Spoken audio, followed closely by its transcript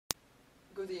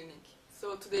good evening.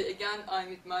 So today again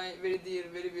I'm with my very dear,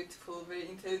 very beautiful, very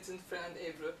intelligent friend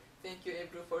Ebru. Thank you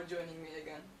Ebru for joining me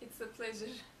again. It's a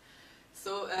pleasure.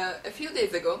 So a few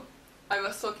days ago I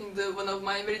was talking to one of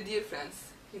my very dear friends.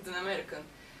 He's an American.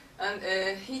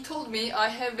 And he told me I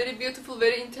have very beautiful,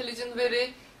 very intelligent,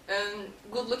 very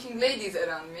good looking ladies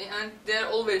around me and they're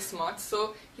all very smart.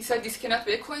 So he said this cannot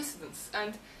be a coincidence.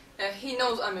 And he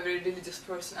knows I'm a very religious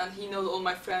person and he knows all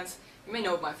my friends, many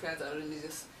of my friends are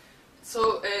religious.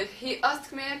 So he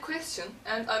asked me a question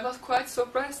and I was quite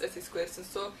surprised at his question.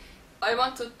 So I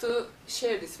wanted to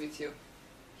share this with you.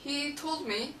 He told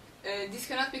me this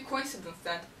cannot be coincidence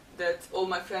that all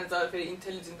my friends are very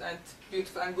intelligent and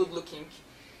beautiful and good looking.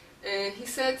 He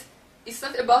said, it's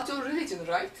not about your religion,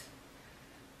 right?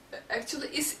 Actually,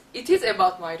 it is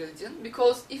about my religion,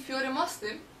 because if you're a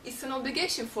Muslim, it's an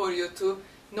obligation for you to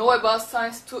know about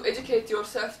science, to educate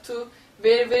yourself, to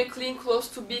wear very clean clothes,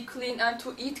 to be clean and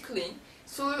to eat clean.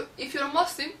 So if you're a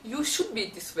Muslim, you should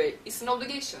be this way. It's an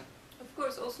obligation. Of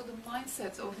course, also the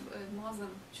mindset of a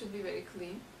Muslim should be very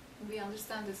clean. We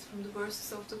understand this from the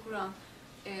verses of the Quran.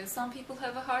 Some people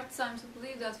have a hard time to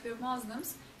believe that we're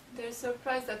Muslims. They're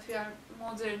surprised that we are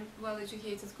modern,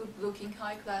 well-educated, good-looking,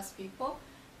 high-class people.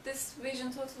 This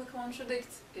vision totally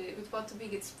contradicts with what the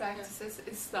bigots practices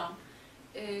Islam.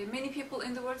 Many people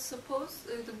in the world suppose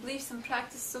the beliefs and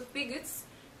practices of bigots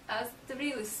as the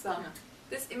real Islam.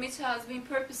 This image has been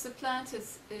purposely planted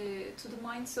to the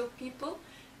minds of people,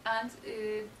 and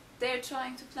they're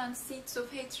trying to plant seeds of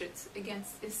hatred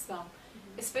against Islam.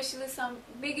 Especially some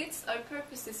bigots are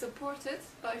purposely supported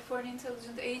by foreign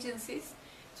intelligence agencies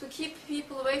to keep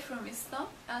people away from Islam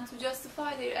and to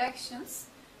justify their actions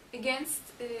against,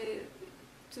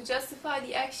 to justify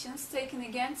the actions taken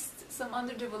against some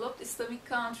underdeveloped Islamic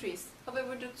countries.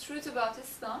 However, the truth about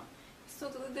Islam is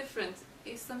totally different.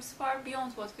 Islam is far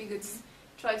beyond what bigots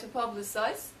try to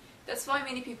publicize. That's why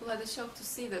many people had a shock to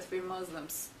see that we're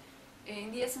Muslims.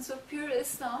 In the essence of pure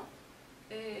Islam,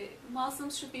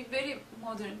 Muslims should be very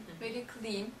modern, very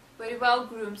clean, very well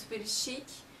groomed, very chic,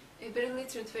 very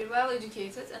literate, very well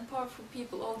educated and powerful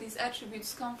people. All these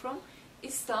attributes come from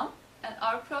Islam, and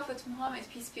our Prophet Muhammad,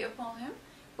 peace be upon him,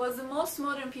 was the most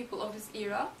modern people of his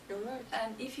era. You're right.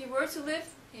 And if he were to live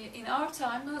in our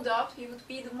time, no doubt he would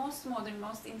be the most modern,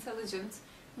 most intelligent,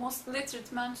 most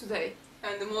literate man today.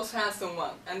 And the most handsome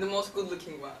one, and the most good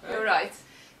looking one. Right? You're right.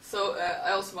 So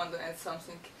I also want to add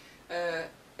something.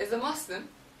 As a Muslim,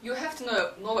 you have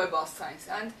to know about science,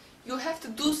 and you have to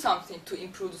do something to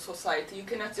improve the society. You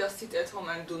cannot just sit at home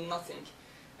and do nothing.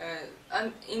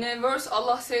 And in a verse,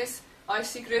 Allah says, I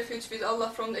seek refuge with Allah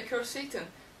from the accursed Satan.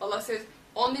 Allah says,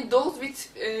 only those with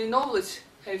knowledge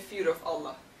have fear of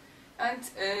Allah. And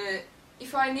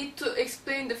if I need to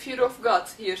explain the fear of God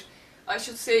here, I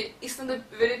should say it's not a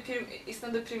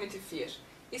primitive fear.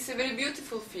 It's a very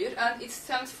beautiful fear, and it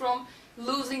stems from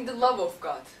losing the love of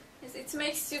God. Yes, it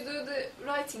makes you do the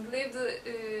right thing, live the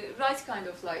right kind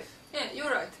of life. Yeah,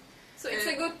 you're right. So it's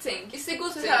a good thing. It's a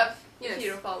good to thing. have Yes.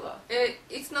 fear of Allah.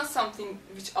 It's not something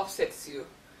which upsets you.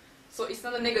 So it's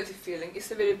not a negative feeling,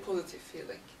 it's a very positive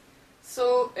feeling.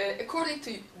 So according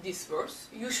to this verse,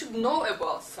 you should know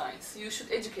about science, you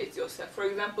should educate yourself. For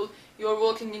example, you're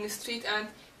walking in the street and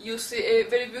you see a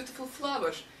very beautiful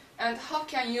flower. And how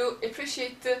can you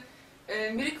appreciate the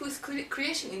miraculous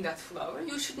creation in that flower?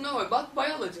 You should know about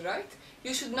biology, right?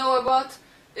 You should know about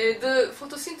the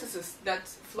photosynthesis that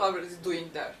flower is doing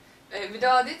there.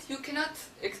 Without it, you cannot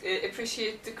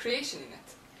appreciate the creation in it.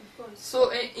 Of course.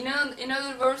 So in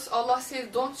another verse, Allah says,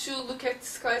 don't you look at the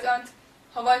skies and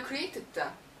how I created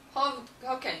them? How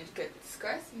can you look at the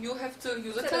skies? You have to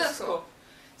use a telescope.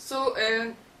 So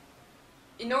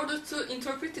in order to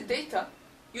interpret the data,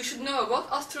 you should know about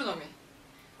astronomy.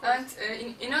 And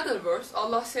in another verse,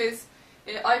 Allah says,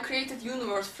 I created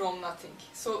universe from nothing.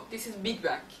 So this is Big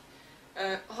Bang.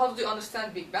 How do you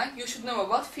understand Big Bang? You should know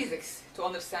about physics to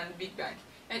understand Big Bang.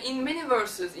 And in many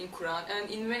verses in Quran and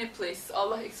in many places,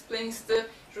 Allah explains the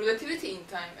relativity in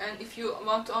time. And if you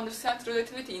want to understand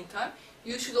relativity in time,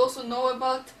 you should also know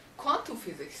about quantum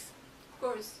physics. Of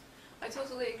course. I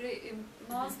totally agree.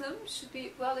 A Muslim should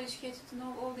be well educated to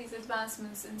know all these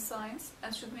advancements in science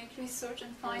and should make research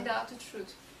and find out the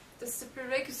truth. This is the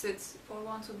prerequisite for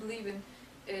one to believe in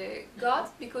God,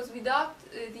 because without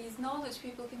these knowledge,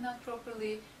 people cannot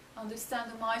properly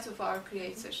understand the might of our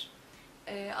Creator.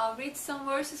 I'll read some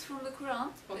verses from the Quran,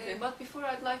 but before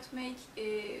I'd like to make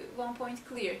one point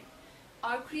clear.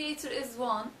 Our Creator is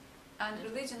one, and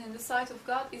religion in the sight of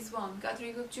God is one. God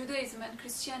revealed Judaism and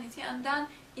Christianity and then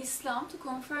Islam to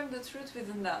confirm the truth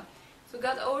within them. So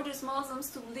God orders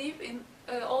Muslims to believe in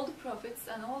all the prophets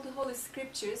and all the holy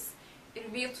scriptures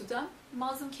revealed to them.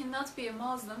 Muslim cannot be a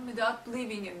Muslim without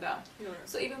believing in them. You're right.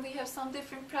 So even we have some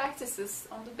different practices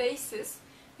on the basis,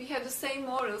 we have the same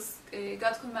morals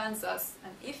God commands us.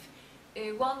 And if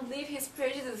one leave his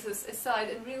prejudices aside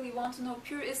and really want to know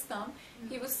pure Islam,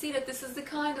 he will see that this is the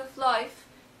kind of life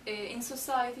in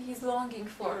society he's longing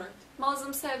for. You're right.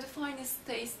 Muslims have the finest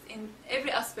taste in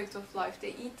every aspect of life.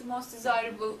 They eat the most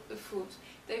desirable food.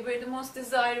 They wear the most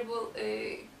desirable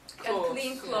and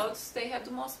clean clothes. They have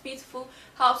the most beautiful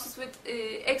houses with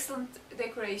excellent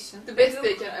decoration. The best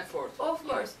they can afford. Of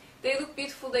course. They look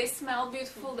beautiful, they smell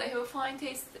beautiful, they have a fine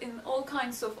taste in all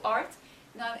kinds of art.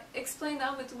 Now explain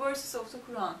that with the verses of the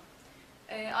Quran.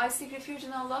 I seek refuge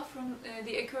in Allah from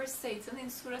the accursed Satan in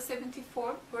Surah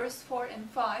 74, verse 4 and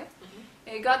 5.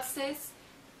 God says,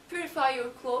 purify your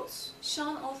clothes,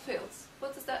 shun all filth.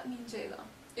 What does that mean, Ceylan?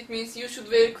 It means you should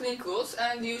wear clean clothes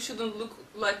and you shouldn't look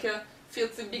like a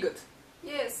filthy bigot.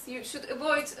 Yes, you should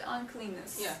avoid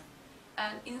uncleanness. Yeah.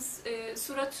 And in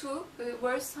Surah 2,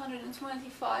 verse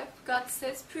 125, God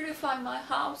says, purify my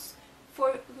house,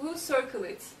 for who circle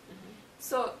it?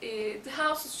 So the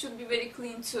houses should be very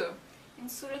clean too. In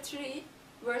Surah 3,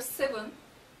 verse 7,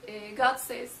 God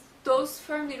says, those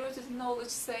firmly rooted in knowledge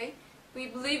say, we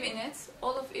believe in it,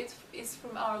 all of it is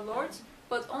from our Lord,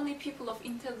 but only people of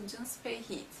intelligence pay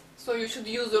heed. So you should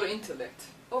use your intellect.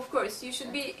 Of course, you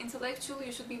should be intellectual,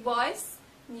 you should be wise,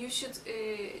 you should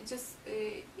just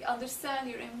understand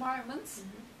your environment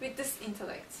with this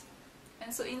intellect.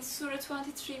 And so in Surah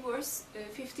 23, verse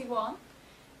 51,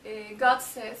 God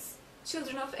says,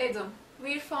 children of Adam,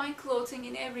 wear fine clothing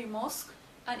in every mosque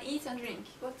and eat and drink.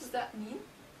 What does that mean?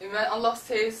 When Allah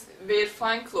says wear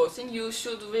fine clothing, you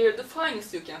should wear the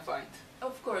finest you can find.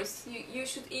 Of course, you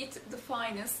should eat the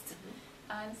finest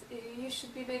and you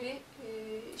should be very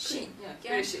chic, Yeah,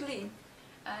 very chic. clean.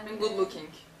 And good looking.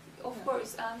 Of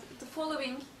course, and the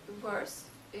following verse,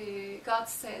 God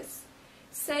says,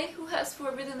 say who has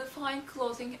forbidden the fine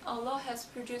clothing Allah has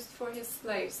produced for his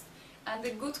slaves and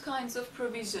the good kinds of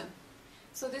provision.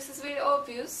 So this is very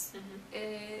obvious.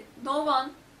 No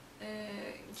one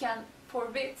can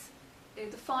forbid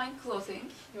the fine clothing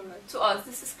You're right. to us.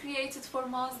 This is created for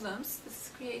Muslims, this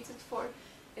is created for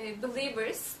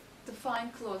believers, the fine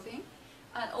clothing,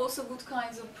 and also good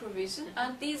kinds of provision.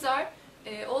 And these are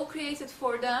all created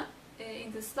for them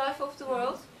in this life of the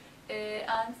world,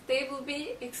 and they will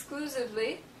be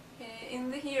exclusively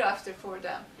in the hereafter for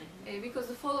them. Because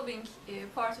the following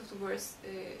part of the verse,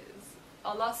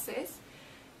 Allah says,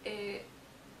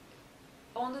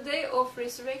 on the day of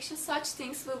resurrection, such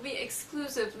things will be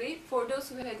exclusively for those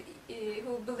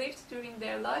who believed during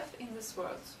their life in this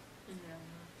world.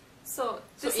 So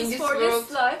this is for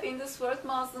this life. In this world,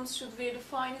 Muslims should wear the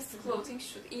finest clothing,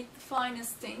 should eat the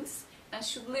finest things, and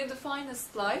should live the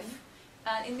finest life.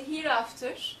 And in the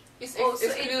hereafter, it's also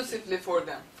exclusively for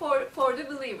them. For the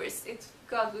believers,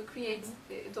 God will create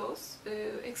those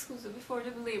exclusively for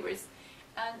the believers.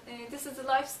 And this is the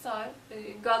lifestyle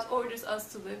God orders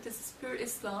us to live. This is pure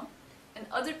Islam. And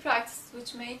other practice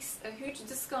which makes a huge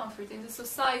discomfort in the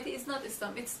society is not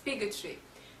Islam, it's bigotry.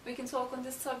 We can talk on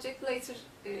this subject later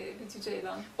with you,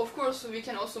 Ceylan. Of course, we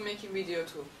can also make a video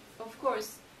too. Of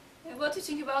course. What do you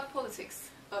think about politics?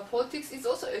 Politics is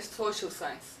also a social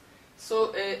science.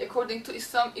 So, according to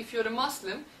Islam, if you're a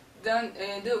Muslim, then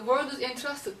the world is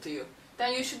entrusted to you.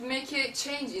 Then you should make a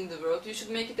change in the world. You should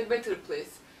make it a better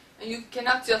place. And you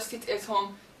cannot just sit at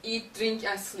home, eat, drink,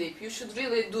 and sleep. You should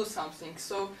really do something.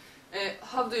 So,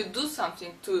 how do you do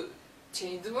something to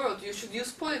change the world? You should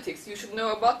use politics. You should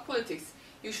know about politics.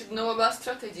 You should know about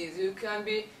strategies.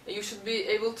 You should be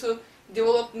able to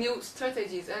develop new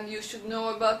strategies, and you should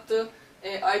know about the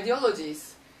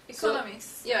ideologies. Economics.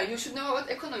 So, yeah, you should know about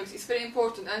economics. It's very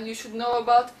important, and you should know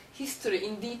about history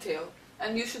in detail,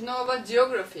 and you should know about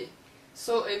geography.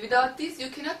 So, without this, you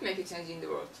cannot make a change in the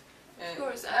world. Of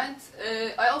course. And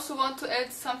I also want to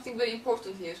add something very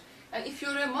important here. And if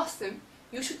you're a Muslim,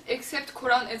 you should accept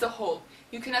Quran as a whole.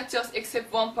 You cannot just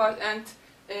accept one part and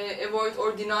avoid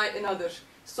or deny another.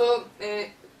 So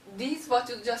these, what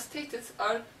you just stated,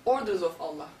 are orders of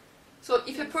Allah. So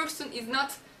if a person is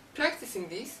not practicing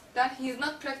this, then he is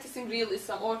not practicing real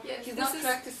Islam, or he's not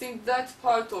practicing that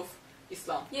part of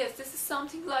Islam. Yes, this is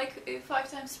something like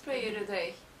 5 times prayer a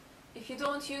day. If you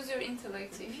don't use your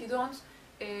intellect, if you don't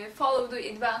follow the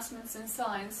advancements in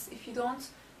science, if you don't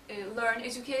learn,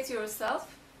 educate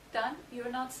yourself, then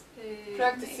you're not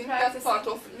practicing that part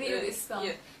of real Islam.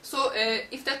 Yeah. So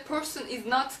if that person is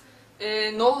not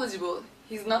knowledgeable,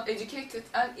 he's not educated,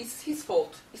 and it's his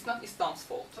fault. It's not Islam's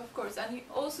fault. Of course, and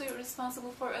you're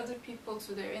responsible for other people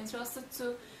too. They're entrusted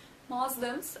to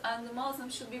Muslims, and the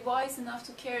Muslims should be wise enough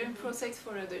to care and protect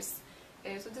for others.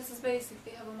 So this is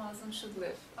basically how a Muslim should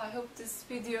live. I hope this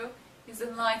video is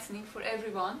enlightening for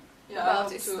everyone Yeah, I about hope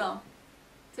too. Islam.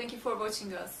 Thank you for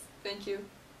watching us. Thank you.